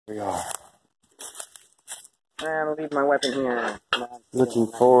we are. I'll leave my weapon here. Looking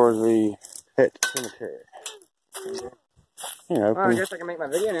for the pet cemetery. You know, well, I guess I can make my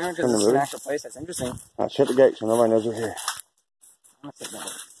video now because it's an actual place that's interesting. Shut the gate so nobody knows we're here.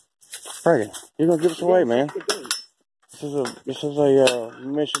 Friggin', you're gonna give us away, man. This is a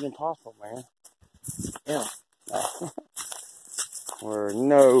Mission Impossible, man. Yeah. Where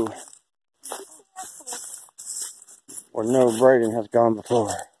no Braden has gone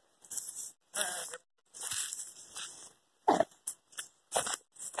before.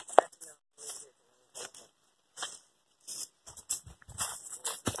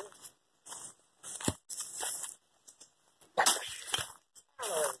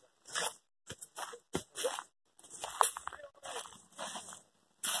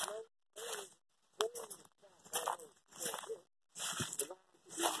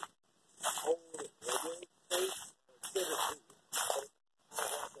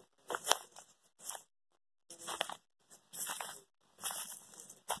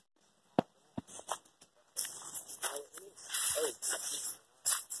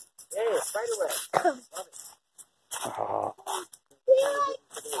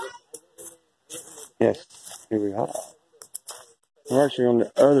 Yes, here we are. We're actually on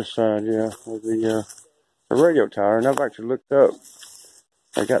the other side, of the radio tower, and I've actually looked up.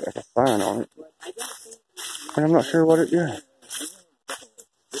 They got like a sign on it, and I'm not sure what it is.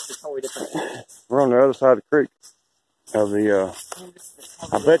 We're on the other side of the creek of the.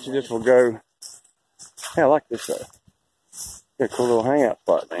 I bet you this will go. Yeah, I like this though. Got a cool little hangout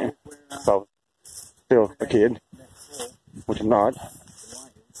spot, man. So, still a kid, which I'm not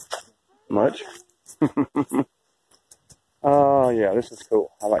much. Yeah, this is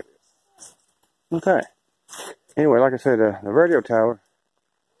cool. I like this. Okay. Anyway, like I said, the radio tower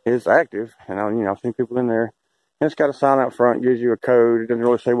is active, and I've seen people in there. And it's got a sign out front, gives you a code. It doesn't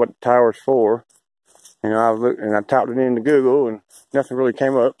really say what the tower's for. I've looked and I typed it into Google, and nothing really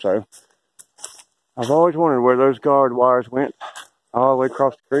came up. So I've always wondered where those guard wires went all the way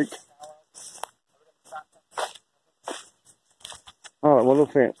across the creek. Oh, one little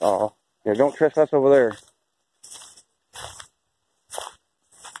fence. Oh, yeah, don't trespass over there.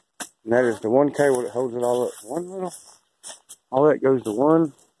 And that is the one cable that holds it all up. All that goes to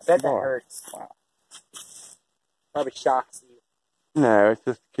one. I bet that hurts. Wow. Probably shocks you. No, it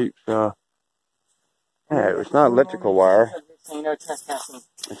just keeps, no, it's not electrical wire. No trespassing.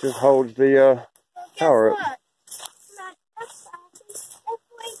 It just holds the, tower up.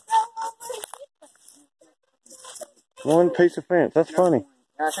 One piece of fence. That's funny.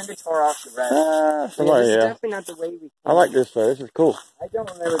 I think they tore off the rest. Somebody, this is definitely not the way we came. I like this though. This is cool. I don't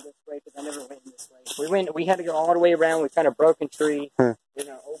remember this way because I never went this way. We had to go all the way around. We found a broken tree. At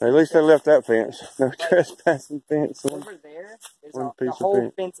least they left that fence. No trespassing fence. Over there, the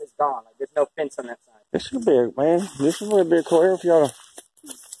whole fence is gone. Like, there's no fence on that side. This should be this would be a cool area if y'all to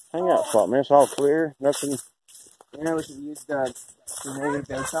hang out spot, man. It's all clear. Nothing. We should use the maybe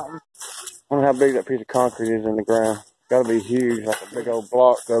build something. I wonder how big that piece of concrete is in the ground. Got to be huge, like a big old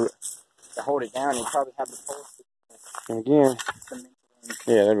block of it. To hold it down, you probably have the poles. And again,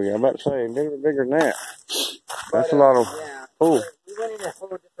 yeah, there we go. I'm about to say, a little bit bigger than that. That's a lot of. Yeah. Oh. We went in a whole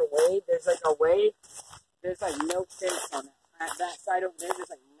different way. There's like a way. There's like no fence on that side over there. There's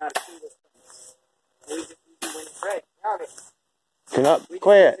like not a single fence. We just went right. Got it. Cannot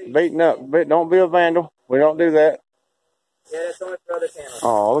quit beating up. Don't be a vandal. We don't do that. Yeah, that's only for other channels.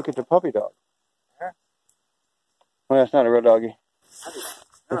 Oh, look at the puppy dog. Well, that's not a real doggy.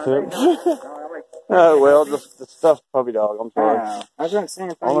 That's it. Oh, well, the stuffed puppy dog. I'm sorry. I was going to say,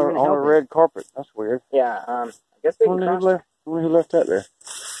 on a red carpet. That's weird. Yeah, I guess they can cross. I wonder who left that there.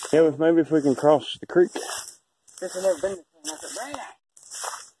 Yeah, maybe if we can cross the creek. Since I've never been to this.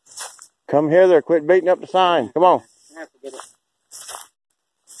 Come here there. Quit beating up the sign. Come on. I have to get it.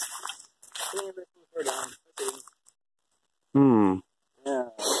 Yeah.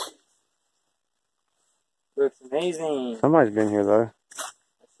 Looks amazing. Somebody's been here, though.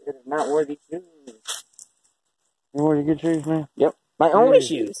 It is not worthy shoes. You want to get shoes, man? Yep. My only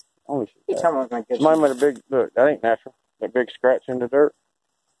shoes. Only shoes. You tell me my good Somebody made a big, look, that ain't natural. That big scratch in the dirt.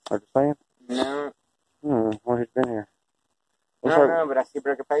 What you saying? No. Well, he's been here. I don't know, but I see a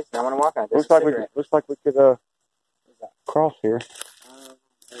brick of paper. I want to walk on it. Looks like we could cross here.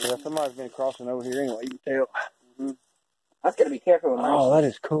 Yeah, somebody's been crossing over here anyway. You can tell. I was gonna be careful with my shoes. That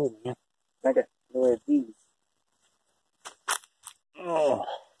is cool, man. Like a little these. Oh,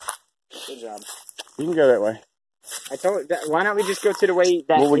 good job. You can go that way. I told you, why don't we just go to the way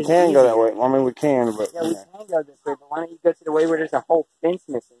that? Well, we can go that way. I mean, we can, but yeah, we can go this way. But why don't you go to the way where there's a whole fence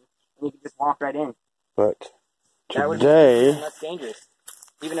missing, and you can just walk right in? But today, that's dangerous.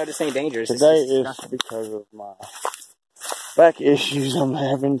 Even though this ain't dangerous. Today is because of my back issues I'm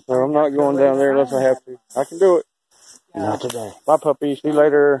having, so I'm not going down there unless I have to. I can do it. Not today. Bye, puppy. See you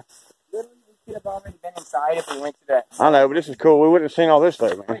later. Literally, we could have already been inside if we went to that. I know, but this is cool. We wouldn't have seen all this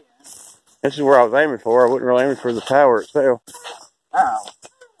though, man. This is where I was aiming for. I wasn't really aiming for the tower itself. Oh.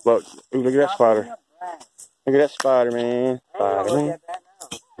 But ooh, look at that spider. Look at that spider, man. Spider, man.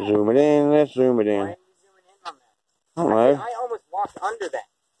 Zoom it in. Let's zoom it in. Why are you zooming in on that? I don't know. I almost walked under that.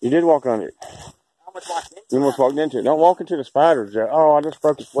 You did walk under it. I almost walked into it. You almost walked into it. Don't walk into the spiders, Joe. Oh, I just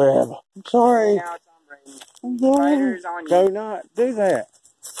broke its web. I'm sorry. Now it's on Brady. I'm sorry. Spiders on you. Do not do that.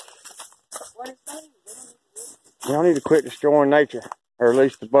 What is that? Y'all need to quit destroying nature, or at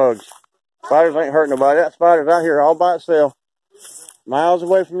least the bugs. Spiders ain't hurting nobody. That spider's out here all by itself, miles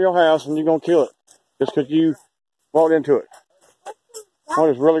away from your house, and you're going to kill it just because you walked into it. What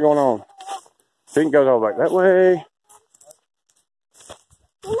is really going on? Pink goes all back that way.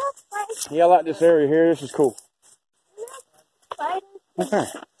 Yeah, I like this area here. This is cool. Okay.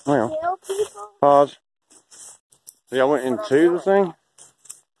 Well, pause. So y'all went into the thing?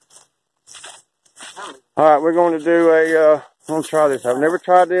 Alright, we're going to do a, I'm going to try this. I've never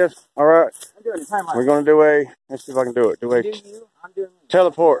tried this. Alright. I'm doing a timeline. We're going to do a, let's see if I can do it. Do a You, I'm doing me.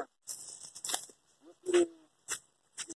 teleport.